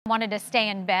wanted to stay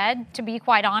in bed, to be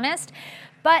quite honest.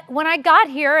 But when I got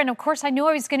here, and of course I knew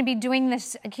I was going to be doing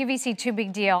this QVC Too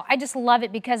Big Deal, I just love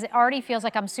it because it already feels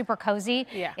like I'm super cozy.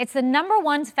 Yeah. It's the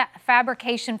 #1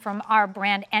 fabrication from our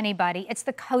brand, AnyBody. It's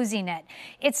the cozy knit.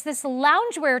 It's this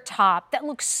loungewear top that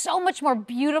looks so much more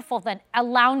beautiful than a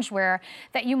loungewear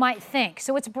that you might think.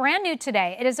 So it's brand new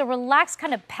today. It is a relaxed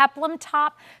kind of peplum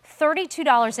top,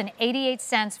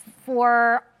 $32.88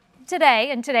 for today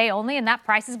and today only, and that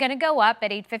price is going to go up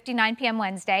at 8:59 p.m.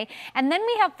 Wednesday. And then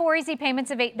we have 4 easy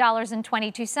payments of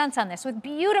 $8.22 on this with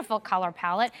beautiful color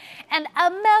palette. And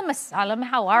Amel Masalem,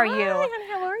 how are you? Hi, honey,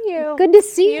 how are you? Good to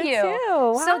see you. You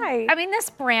too. So, Hi. I mean, this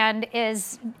brand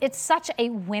it's such a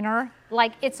winner.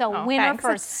 Like, it's a winner thanks.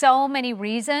 for so many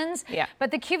reasons. Yeah.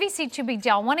 But the QVC Too Big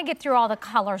Deal, I want to get through all the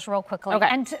colors real quickly. Okay.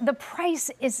 And the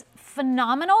price is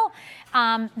phenomenal.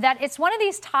 That it's one of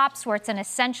these tops where it's an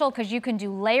essential because you can do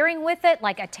layering with it,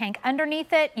 like a tank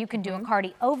underneath it. You can do a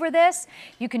cardi over this.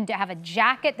 You can have a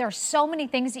jacket. There are so many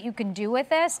things that you can do with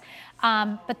this.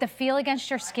 But the feel against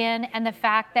your skin and the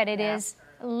fact that it is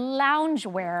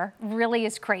loungewear really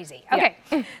is crazy. Okay,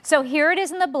 so here it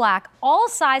is in the black. All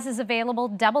sizes available,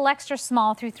 double extra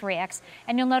small through 3X.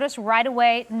 And you'll notice right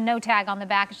away, no tag on the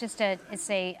back. It's just a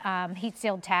heat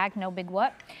sealed tag, no big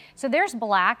whoop. So there's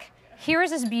black. Here's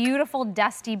this beautiful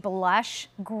dusty blush.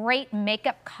 Great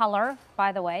makeup color,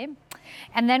 by the way.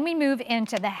 And then we move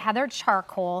into the heather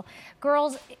charcoal.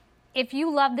 Girls, if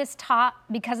you love this top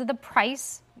because of the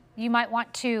price, you might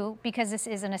want to, because this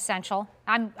is an essential.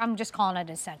 I'm just calling it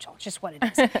essential, just what it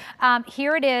is.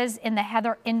 Here it is in the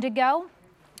heather indigo.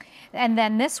 And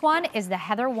then this one is the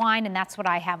heather wine, and that's what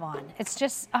I have on. It's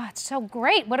just, it's so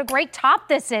great. What a great top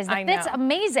this is. The fit's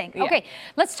amazing. Yeah. Okay,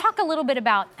 let's talk a little bit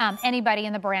about AnyBody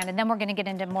and the brand, and then we're going to get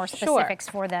into more specifics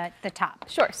for the top.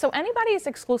 Sure. So AnyBody is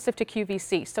exclusive to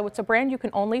QVC. So it's a brand you can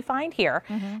only find here.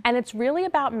 And it's really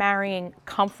about marrying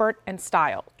comfort and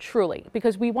style, truly.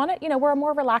 Because we want to, we're a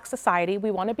more relaxed society.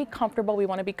 We want to be comfortable. We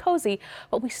want to be cozy.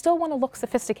 But we still want to look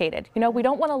sophisticated. We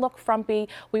don't want to look frumpy.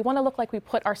 We want to look like we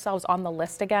put ourselves on the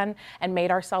list again and made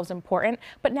ourselves important.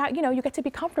 But now, you get to be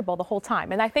comfortable the whole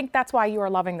time. And I think that's why you are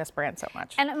loving this brand so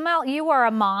much. And Mel, you are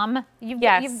a mom. You've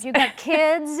got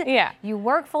kids. Yeah. You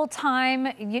work full time.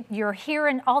 You're here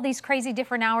in all these crazy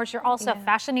different hours. You're also a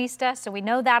fashionista, so we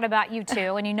know that about you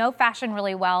too. And you know fashion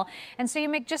really well. And so you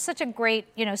make just such a great,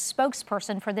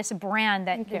 spokesperson for this brand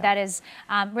that is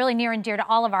really near and dear to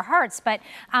all of our hearts. But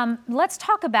let's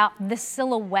talk about the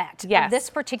silhouette of this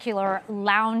particular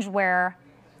loungewear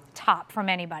top from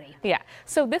AnyBody. Yeah,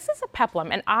 so this is a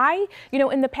peplum, and I,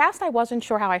 in the past I wasn't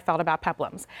sure how I felt about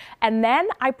peplums, and then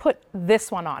I put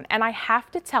this one on, and I have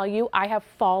to tell you, I have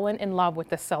fallen in love with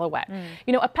this silhouette.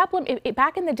 A peplum,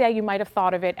 back in the day, you might have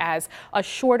thought of it as a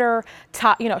shorter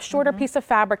top, shorter piece of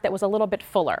fabric that was a little bit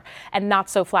fuller and not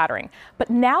so flattering. But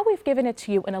now we've given it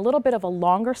to you in a little bit of a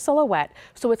longer silhouette,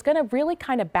 so it's going to really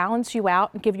kind of balance you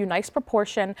out and give you nice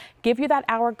proportion, give you that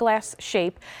hourglass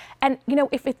shape. And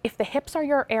if the hips are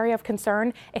your area of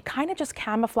concern, it kind of just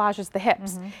camouflages the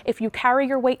hips. If you carry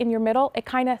your weight in your middle, it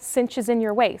kind of cinches in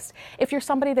your waist. If you're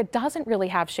somebody that doesn't really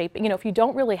have shape, if you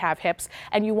don't really have hips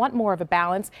and you want more of a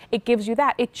balance, it gives you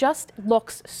that. It just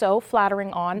looks so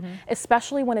flattering on,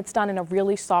 especially when it's done in a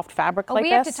really soft fabric like this.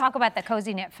 We have to talk about the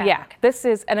cozy knit fabric. Yeah, this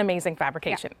is an amazing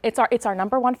fabrication. It's our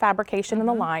 #1 fabrication in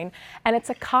the line, and it's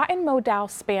a cotton modal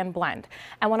span blend.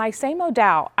 And when I say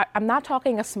modal, I'm not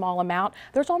talking a small amount.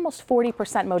 There's almost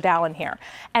 40% modal in here.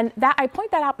 And that I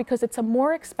point that out because it's a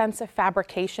more expensive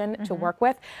fabrication to work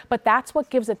with, but that's what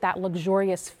gives it that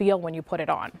luxurious feel when you put it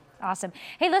on. Awesome.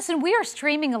 Hey, listen, we are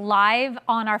streaming live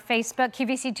on our Facebook,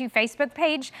 QVC2 Facebook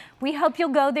page. We hope you'll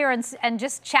go there and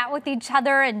just chat with each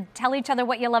other and tell each other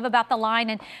what you love about the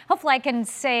line. And hopefully I can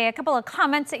say a couple of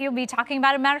comments that you'll be talking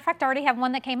about. As a matter of fact, I already have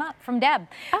one that came up from Deb,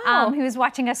 who's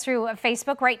watching us through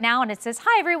Facebook right now. And it says,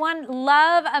 hi, everyone.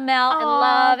 Love Amel and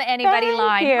love AnyBody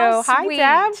line. Thank you. How Hi, sweet.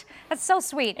 Deb. That's so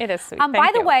sweet. It is sweet.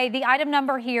 By the way, the item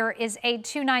number here is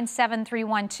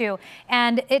 8297312.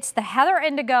 And it's the heather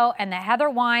indigo and the heather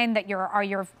wine that are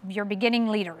your beginning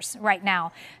leaders right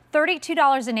now.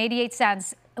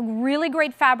 $32.88. Really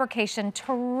great fabrication,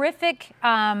 terrific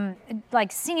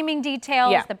like seaming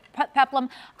details, the peplum.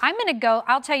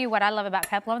 I'll tell you what I love about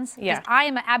peplums. Yeah. I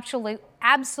am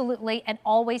absolutely and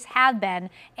always have been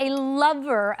a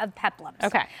lover of peplums.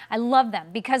 Okay. I love them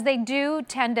because they do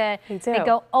tend to, they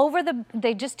go over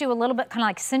they just do a little bit kind of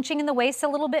like cinching in the waist a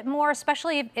little bit more,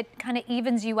 especially if it kind of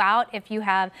evens you out if you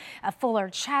have a fuller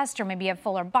chest or maybe a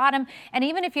fuller bottom. And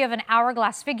even if you have an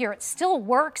hourglass figure, it still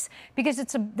works because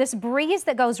it's this breeze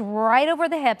that goes right over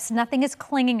the hips. Nothing is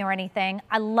clinging or anything.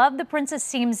 I love the princess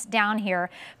seams down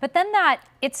here, but then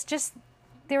it's just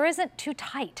there isn't too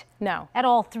tight. No. At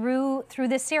all through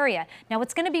this area. Now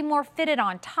it's going to be more fitted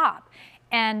on top.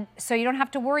 And so you don't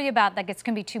have to worry about like it's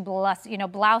going to be too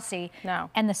blousy. No.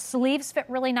 And the sleeves fit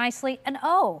really nicely. And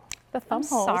the thumb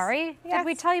holes. Sorry. Yes. Did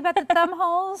we tell you about the thumb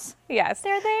holes? Yes.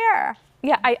 They're there.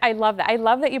 Yeah, I love that. I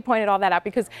love that you pointed all that out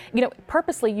because,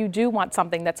 purposely you do want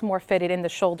something that's more fitted in the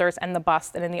shoulders and the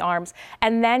bust and in the arms,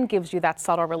 and then gives you that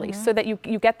subtle release so that you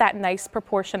get that nice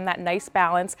proportion, that nice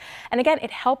balance. And again, it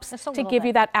helps to give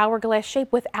you that hourglass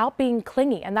shape without being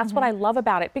clingy. And that's what I love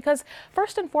about it because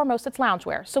first and foremost, it's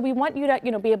loungewear. So we want you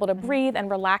to, be able to breathe and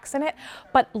relax in it.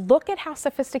 But look at how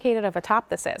sophisticated of a top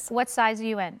this is. What size are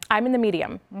you in? I'm in the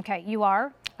medium. Okay, you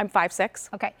are? I'm 5'6".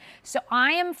 Okay, so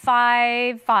I am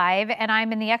 5'5", and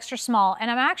I'm in the extra small,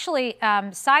 and I'm actually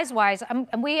size-wise.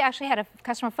 We actually had a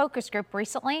customer focus group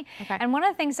recently, and one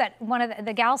of the things that one of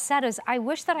the gals said is, "I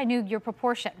wish that I knew your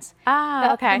proportions."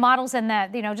 The models and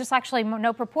just actually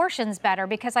no proportions better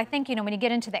because I think when you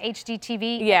get into the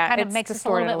HDTV, it kind of makes us a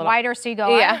little bit wider. So you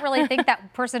go, I don't really think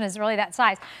that person is really that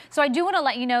size. So I do want to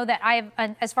let you know that I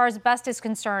have, as far as bust is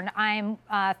concerned, I'm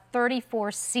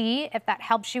 34C, if that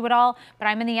helps you at all. But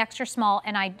I'm in the extra small,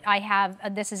 and I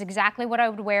have this is exactly what I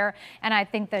would wear, and I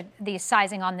think that the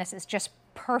sizing on this is just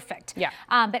perfect. Yeah.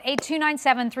 But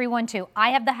 8297312, I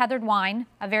have the heathered wine,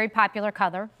 a very popular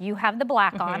color. You have the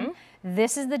black on.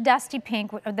 This is the dusty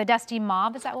pink, or the dusty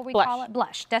mauve. Is that what we call it?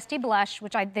 Blush. Dusty blush,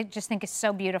 which I just think is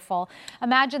so beautiful.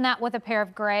 Imagine that with a pair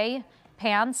of gray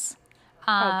pants.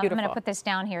 I'm going to put this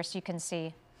down here so you can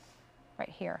see right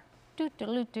here.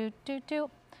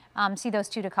 See those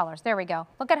two colors. There we go.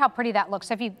 Look at how pretty that looks.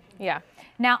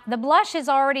 Now, the blush has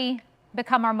already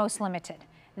become our most limited.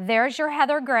 There's your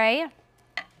heather gray,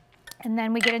 and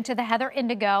then we get into the heather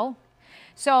indigo.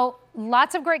 So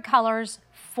lots of great colors.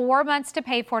 4 months to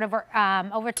pay for it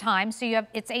over time. So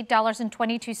it's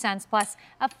 $8.22 plus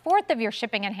a fourth of your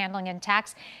shipping and handling and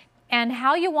tax. And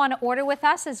how you want to order with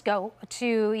us is go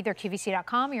to either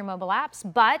QVC.com or your mobile apps.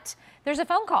 But there's a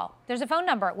phone call. There's a phone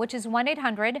number, which is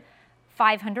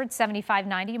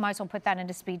 1-800-500-7590. You might as well put that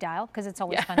into speed dial because it's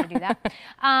always fun to do that.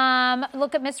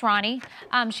 Look at Miss Ronnie.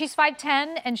 She's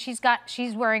 5'10", and she's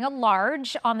wearing a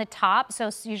large on the top.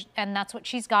 And that's what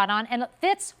she's got on, and it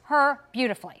fits her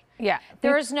beautifully. Yeah.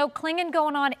 There is no clinging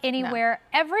going on anywhere.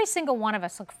 No. Every single one of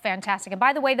us look fantastic. And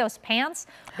by the way, those pants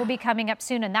will be coming up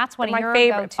soon, and that's one of your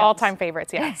go-tos. All-time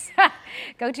favorites, yes.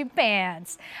 Go-to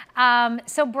pants.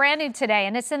 So brand new today,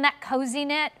 and it's in that cozy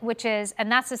knit,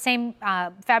 and that's the same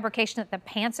fabrication that the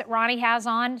pants that Ronnie has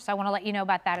on. So I want to let you know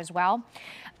about that as well.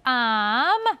 Who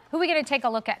are we going to take a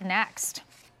look at next?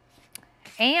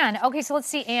 Anne. Okay, so let's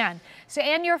see Anne. So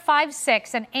Anne, you're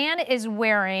 5'6", and Anne is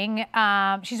wearing,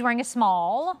 she's wearing a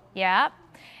small,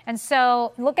 And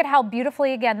so look at how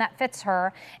beautifully, again, that fits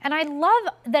her. And I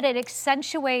love that it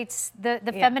accentuates the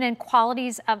feminine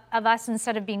qualities of us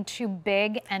instead of being too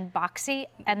big and boxy.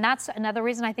 And that's another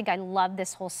reason I think I love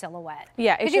this whole silhouette.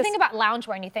 Yeah. Because you think about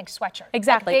loungewear and you think sweatshirt.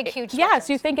 Exactly. Like big, huge sweatshirts. Yes,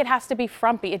 you think it has to be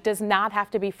frumpy. It does not have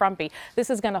to be frumpy.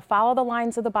 This is going to follow the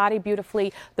lines of the body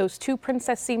beautifully. Those two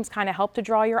princess seams kind of help to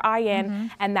draw your eye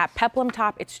in. And that peplum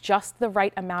top, it's just the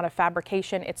right amount of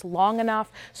fabrication. It's long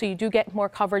enough so you do get more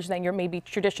coverage than you're maybe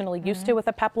traditionally used to with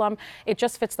a peplum. It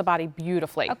just fits the body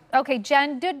beautifully. Okay,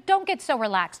 Jen, don't get so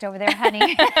relaxed over there,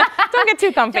 honey. Don't get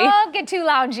too comfy. Don't get too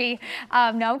loungy.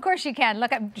 No, of course you can.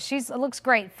 Look, looks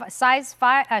great. Size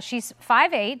 5. She's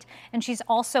 5'8", and she's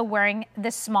also wearing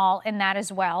the small in that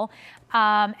as well.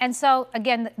 And so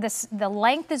again, the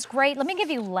length is great. Let me give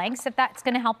you lengths if that's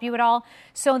going to help you at all.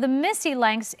 So the Missy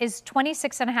lengths is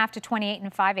 26.5 to 28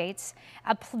 5/8.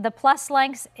 The plus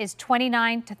lengths is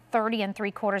 29 to 30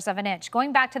 3/4 of an inch.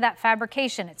 Going back to that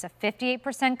fabrication, it's a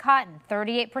 58% cotton,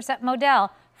 38%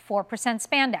 modal, 4%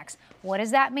 spandex. What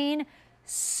does that mean?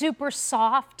 Super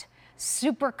soft,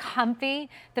 super comfy.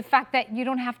 The fact that you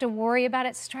don't have to worry about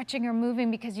it stretching or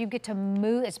moving because you get to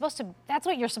move. That's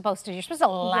what you're supposed to do. You're supposed to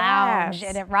lounge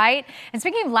in it, right? And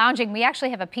speaking of lounging, we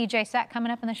actually have a PJ set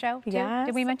coming up in the show, too. Yes.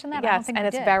 Did we mention that? Yes, I don't think and we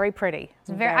it's did. very pretty.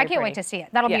 I can't wait to see it.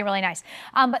 That'll be really nice.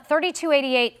 But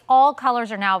 3288, all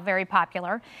colors are now very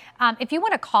popular. If you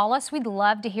want to call us, we'd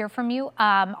love to hear from you.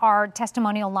 Our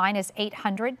testimonial line is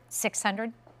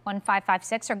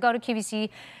 800-600-1556, or go to QVC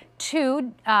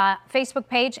Facebook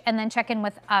page and then check in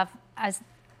with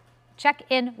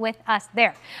us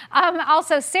there.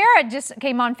 Also, Sarah just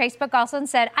came on Facebook also and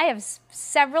said, I have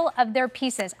several of their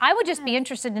pieces. I would just be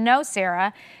interested to know,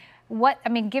 Sarah,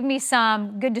 give me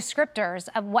some good descriptors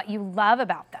of what you love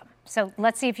about them. So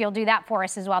let's see if you'll do that for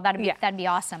us as well. That'd be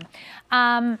awesome.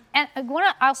 And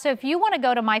also, if you want to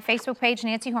go to my Facebook page,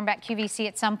 Nancy Hornbeck QVC,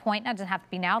 at some point, that doesn't have to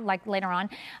be now, like later on,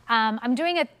 I'm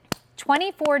doing a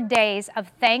 24 days of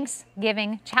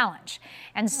Thanksgiving challenge.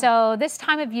 And so this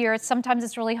time of year, sometimes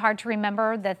it's really hard to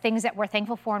remember the things that we're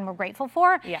thankful for and we're grateful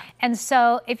for. Yeah. And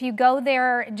so if you go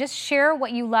there, just share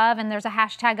what you love, and there's a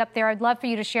hashtag up there. I'd love for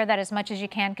you to share that as much as you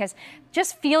can, because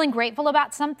just feeling grateful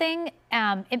about something,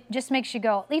 it just makes you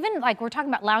go, even like we're talking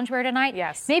about loungewear tonight.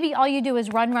 Yes. Maybe all you do is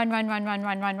run.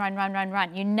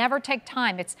 You never take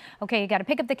time. It's, okay, you got to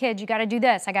pick up the kids. You got to do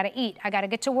this. I got to eat. I got to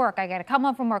get to work. I got to come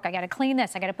home from work. I got to clean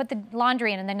this. I got to put the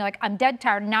laundry in. And then you're like, I'm dead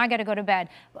tired. Now I got to go to bed.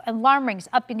 Alarm rings,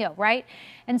 up you go, right?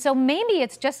 And so maybe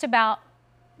it's just about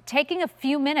taking a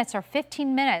few minutes or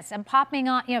 15 minutes and popping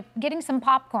on, getting some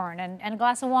popcorn and a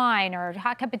glass of wine or a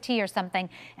hot cup of tea or something,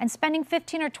 and spending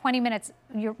 15 or 20 minutes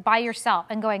by yourself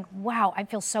and going, wow, I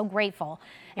feel so grateful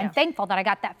and thankful that I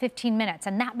got that 15 minutes.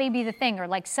 And that may be the thing. Or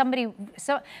like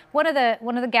one of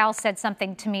the gals said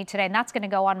something to me today, and that's going to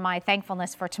go on my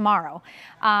thankfulness for tomorrow,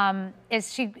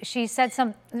 is she said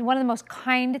one of the most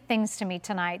kind things to me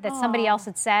tonight that somebody else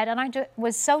had said, and I just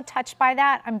was so touched by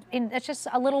that. It's just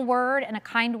a little word and a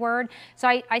kind word. So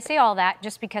I say all that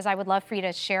just because I would love for you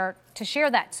to share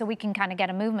that, so we can kind of get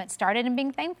a movement started and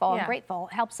being thankful and grateful.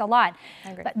 It helps a lot.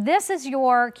 I agree. But this is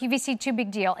your QVC 2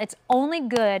 Big Deal. It's only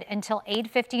good until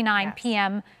 8:59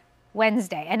 p.m.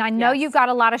 Wednesday. And I know you've got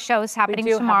a lot of shows happening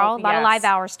tomorrow, a lot of live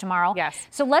hours tomorrow. Yes.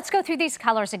 So let's go through these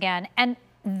colors again. And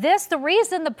the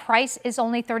reason the price is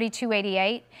only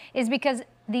 $32.88 is because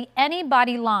the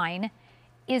AnyBody line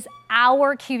is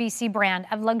our QVC brand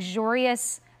of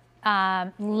luxurious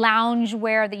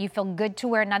loungewear that you feel good to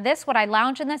wear. Now would I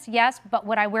lounge in this? Yes. But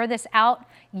would I wear this out?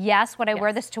 Yes. Would I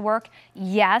wear this to work?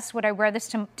 Yes. Would I wear this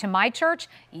to my church?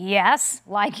 Yes.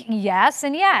 Yes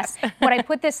and yes. Would I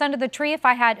put this under the tree if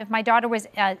my daughter was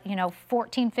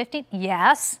 14, 15?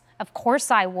 Yes. Of course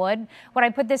I would. Would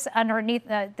I put this underneath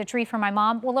the tree for my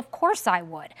mom? Well, of course I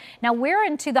would. Now, we're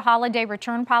into the holiday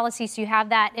return policy, so you have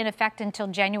that in effect until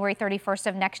January 31st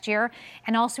of next year.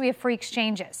 And also we have free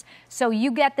exchanges. So you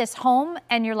get this home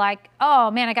and you're like, oh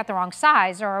man, I got the wrong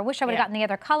size, or I wish I would have gotten the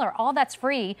other color. All that's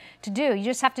free to do. You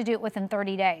just have to do it within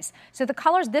 30 days. So the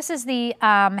colors, this is the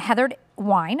heathered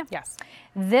wine. Yes.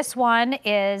 This one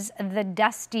is the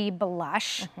dusty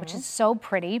blush, which is so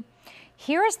pretty.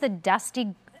 Here's the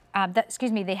dusty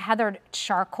the heathered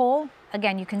charcoal.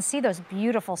 Again, you can see those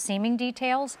beautiful seaming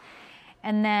details.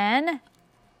 And then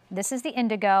this is the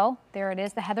indigo. There it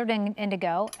is, the heathered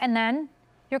indigo. And then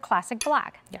your classic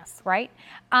black. Yes. Right?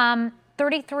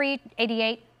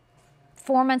 $33.88,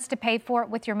 4 months to pay for it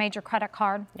with your major credit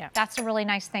card. Yeah. That's a really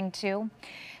nice thing too.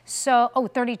 So,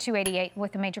 $32.88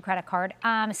 with a major credit card.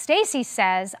 Stacy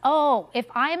says, if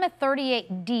I'm a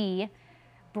 38D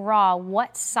bra,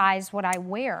 what size would I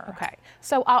wear? Okay,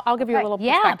 so I'll give you a little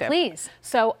perspective. Yeah, please.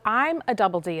 So I'm a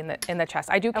double D in the chest.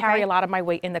 I do carry a lot of my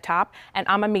weight in the top, and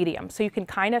I'm a medium. So you can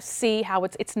kind of see how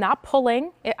it's not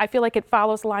pulling. I feel like it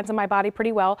follows the lines of my body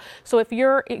pretty well. So if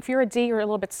you're a D, you're a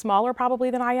little bit smaller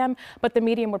probably than I am, but the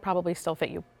medium would probably still fit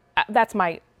you. That's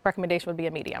my recommendation, would be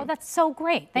a medium. Oh, that's so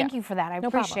great. Thank you for that. I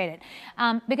appreciate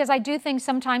it. Because I do think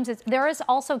sometimes there is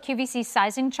also QVC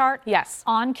sizing chart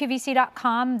on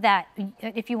QVC.com that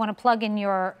if you want to plug in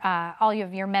your all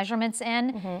of your measurements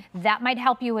in, that might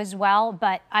help you as well.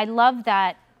 But I love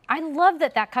that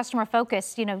that customer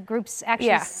focused, groups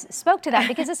actually spoke to that,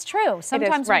 because it's true.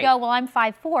 Sometimes we go, well, I'm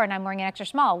 5'4" and I'm wearing an extra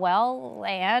small. Well,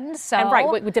 and so.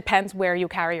 And it depends where you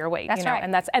carry your weight. That's right.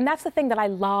 And that's the thing that I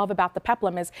love about the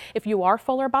Peplum is if you are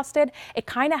full or busted, it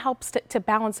kind of helps to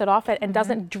balance it off and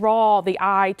doesn't draw the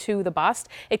eye to the bust.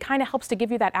 It kind of helps to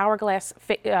give you that hourglass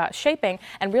shaping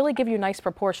and really give you nice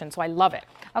proportion. So I love it.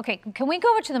 Okay, can we go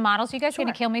over to the models? You guys are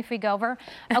going to kill me if we go over.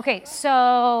 Okay,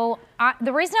 so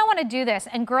the reason I want to do this,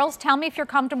 and girls, tell me if you're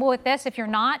comfortable with this. If you're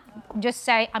not, just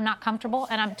say I'm not comfortable,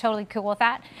 and I'm totally cool with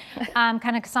that. Kind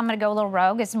of because I'm going to go a little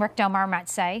rogue, as Rick Domar might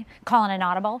say, calling an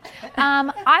audible.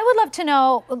 I would love to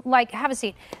know, have a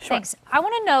seat. Sure. Thanks. I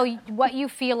want to know what you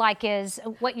feel like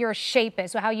what your shape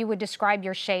is, how you would describe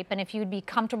your shape, and if you would be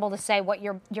comfortable to say what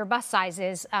your bust size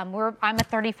is. I'm a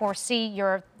 34C.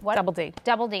 You're what? Double D.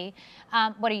 Double D.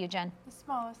 What are you, Jen? The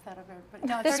smallest out of everybody.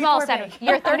 No, the smallest out of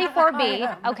you're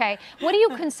 34B. Oh, okay. What do you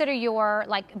consider your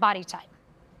body type?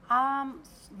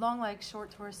 Long legs,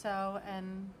 short torso,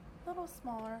 and a little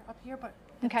smaller up here, but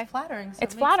Okay. it's flattering. So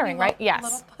It's flattering, right? Yes. A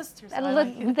little buster, so I like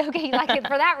it. Okay, you like it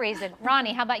for that reason.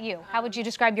 Ronnie, how about you? How would you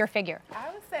describe your figure?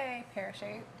 I would say pear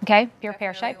shape. Okay, your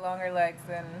pear shape. Definitely longer legs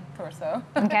than torso.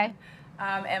 Okay.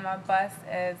 And my bust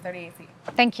is 38C.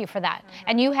 Thank you for that.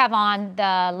 And you have on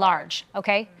the large,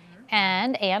 okay?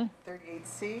 And Ann?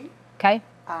 38C. Okay.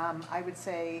 I would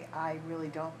say I really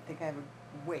don't think I have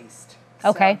a waist.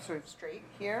 Okay. So I'm sort of straight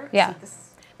here. Yeah. So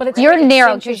this But it's You're it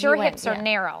narrow cinches because your you in, hips are yeah.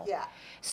 narrow. Yeah.